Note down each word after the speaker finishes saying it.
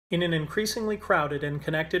In an increasingly crowded and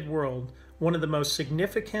connected world, one of the most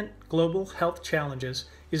significant global health challenges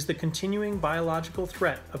is the continuing biological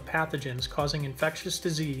threat of pathogens causing infectious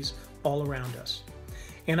disease all around us.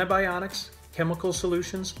 Antibiotics, chemical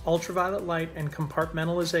solutions, ultraviolet light, and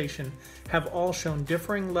compartmentalization have all shown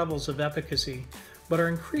differing levels of efficacy, but are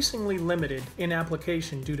increasingly limited in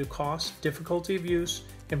application due to cost, difficulty of use,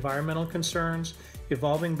 environmental concerns,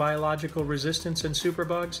 evolving biological resistance in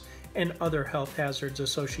superbugs, and other health hazards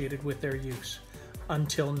associated with their use.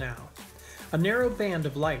 Until now. A narrow band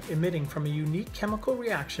of light emitting from a unique chemical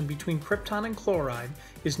reaction between krypton and chloride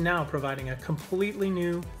is now providing a completely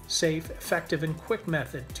new, safe, effective, and quick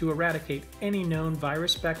method to eradicate any known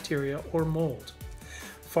virus, bacteria, or mold.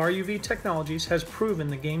 Far-UV Technologies has proven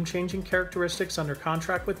the game-changing characteristics under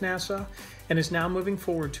contract with NASA and is now moving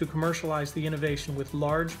forward to commercialize the innovation with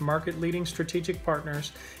large, market-leading strategic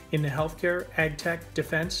partners in the healthcare, agtech,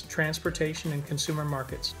 defense, transportation, and consumer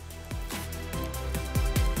markets.